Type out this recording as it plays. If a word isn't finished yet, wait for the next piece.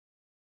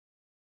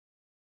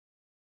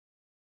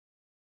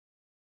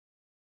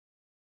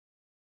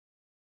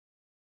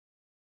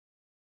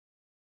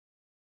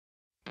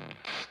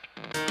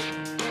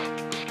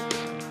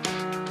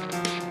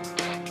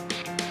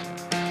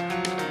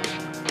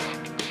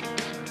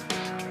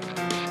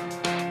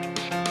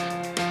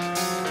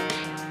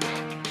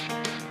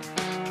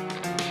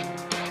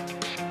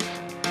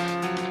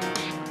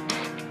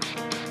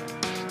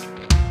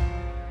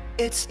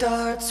It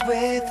starts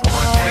with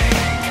one thing,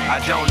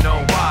 I don't know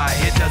why.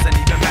 It doesn't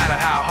even matter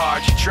how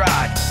hard you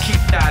try.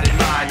 Keep that in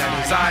mind. I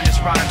designed this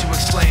rhyme to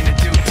explain in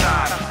due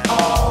time.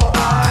 All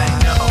I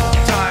know,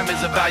 time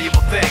is a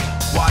valuable thing.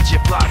 Watch it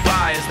fly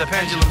by as the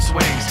pendulum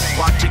swings.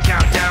 Watch it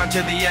count down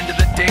to the end of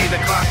the day. The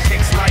clock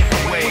takes life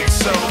away.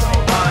 It's so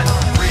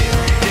unreal.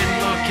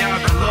 Didn't look out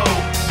below.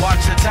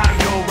 Watch the time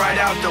go right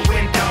out the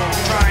window.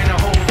 Trying to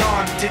hold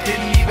on,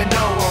 didn't even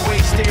know I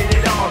wasted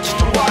it all just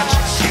to watch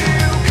you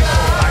go.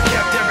 I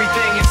kept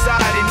everything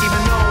inside, and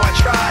even though I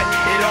tried,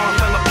 it all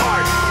fell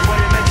apart. What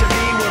it meant to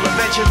be will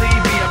eventually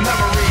be a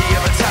memory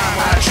of a time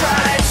I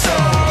tried so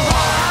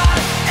hard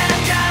and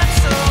got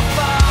so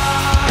far.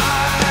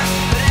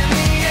 But in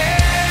the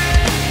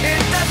end,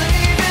 it doesn't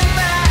even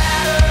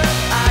matter.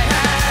 I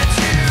had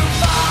to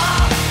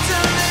fall to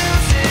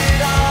lose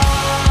it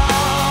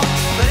all.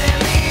 But in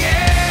the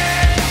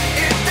end,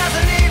 it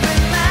doesn't even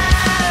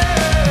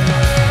matter.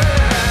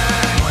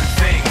 One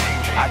thing,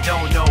 I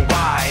don't know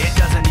why. It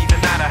doesn't even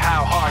matter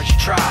how hard you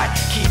try.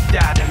 Keep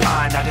that in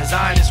mind. I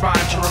designed this rhyme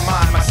to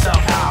remind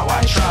myself how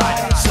I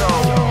tried so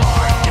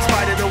hard. In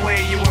spite of the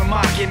way you were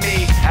mocking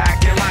me,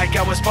 acting like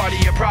I was part of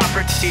your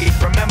property,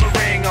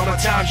 remembering all the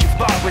times you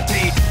fought with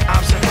me,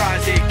 I'm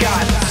surprised it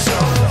got so.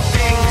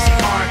 Things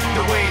aren't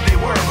the way they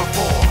were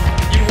before.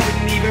 You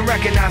wouldn't even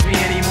recognize me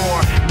anymore.